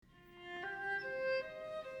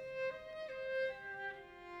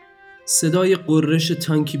صدای غرش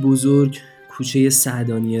تانکی بزرگ کوچه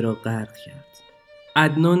سعدانیه را غرق کرد.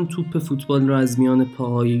 عدنان توپ فوتبال را از میان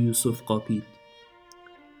پاهای یوسف قاپید.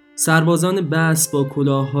 سربازان بس با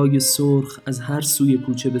کلاه‌های سرخ از هر سوی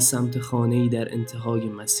کوچه به سمت خانه‌ای در انتهای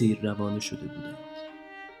مسیر روانه شده بودند.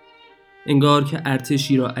 انگار که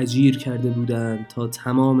ارتشی را اجیر کرده بودند تا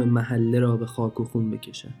تمام محله را به خاک و خون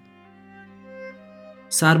بکشند.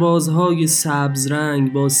 سربازهای سبز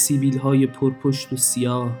رنگ با سیبیل‌های پرپشت و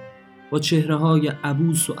سیاه، با چهره‌های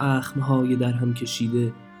عبوس و اخم‌های در هم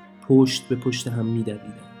کشیده، پشت به پشت هم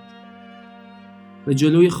می‌دویدند. و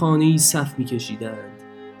جلوی خانه‌ای صف می‌کشیدند.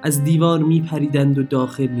 از دیوار می‌پریدند و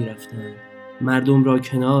داخل می‌رفتند. مردم را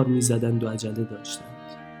کنار می‌زدند و عجله داشتند.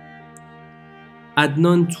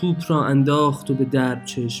 عدنان توپ را انداخت و به درب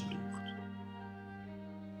چشم دوخت.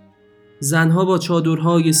 زنها با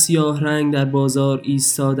چادرهای سیاه رنگ در بازار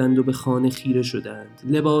ایستادند و به خانه خیره شدند.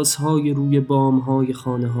 لباسهای روی بامهای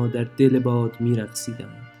خانه‌ها در دل باد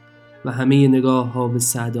می‌رقصیدند و همه نگاه‌ها به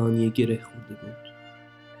سعدانیه گره خورده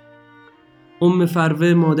بود.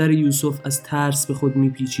 فروه مادر یوسف از ترس به خود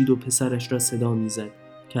میپیچید و پسرش را صدا میزد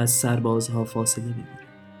که از سربازها فاصله بگیرد.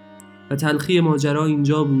 و تلخی ماجرا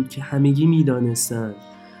اینجا بود که همگی میدانستند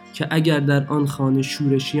که اگر در آن خانه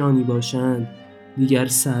شورشیانی باشند دیگر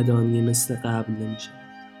سعدانیه مثل قبل نمیشود.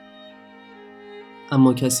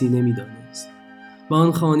 اما کسی نمیدانست. با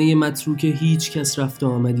آن خانه متروکه هیچ کس رفت و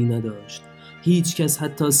آمدی نداشت. هیچ کس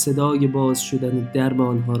حتی صدای باز شدن درب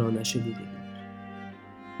آنها را نشنیده بود.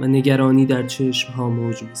 و نگرانی در چشمها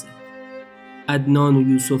موج می‌زد. عدنان و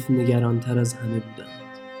یوسف نگرانتر از همه بودند.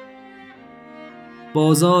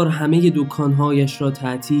 بازار همه دکانهایش را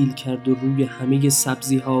تعطیل کرد و روی همه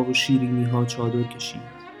سبزی‌ها و شیرینی‌ها چادر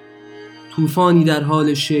کشید. طوفانی در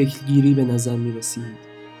حال شکل گیری به نظر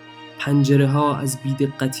می‌رسید. پنجره‌ها از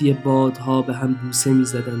بی‌دقتی بادها به هم بوسه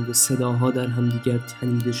می‌زدند و صداها در همدیگر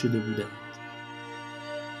تنیده شده بودند.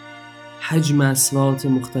 حجم اصوات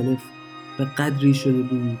مختلف به قدری شده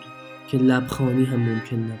بود که لبخوانی هم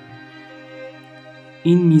ممکن نبود.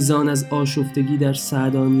 این میزان از آشفتگی در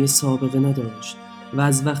سعدانیه سابقه نداشت و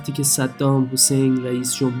از وقتی که صدام حسین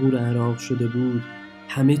رئیس جمهور عراق شده بود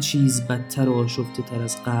همه چیز بدتر و آشفته تر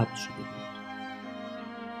از قبل شده بود.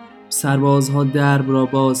 سربازها درب را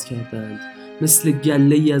باز کردند. مثل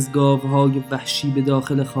گله‌ای از گاوهای وحشی به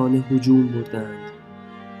داخل خانه هجوم بردند.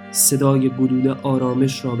 صدای گلوله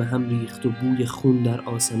آرامش را به هم ریخت و بوی خون در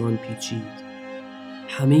آسمان پیچید.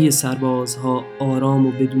 همه سربازها آرام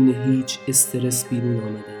و بدون هیچ استرس بیرون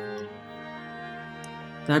آمدند.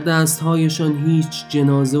 در دستهایشان هیچ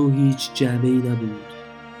جنازه و هیچ جعبه‌ای نبود.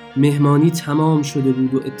 مهمانی تمام شده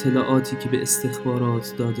بود و اطلاعاتی که به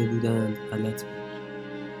استخبارات داده بودند غلط بود.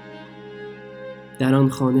 در آن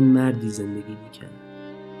خانه مردی زندگی می‌کرد.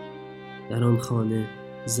 در آن خانه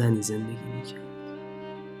زنی زندگی می‌کرد.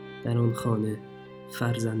 در آن خانه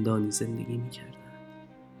فرزندانی زندگی می‌کردند.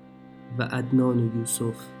 و عدنان و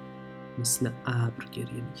یوسف مثل ابر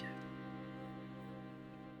گریه می‌کرد.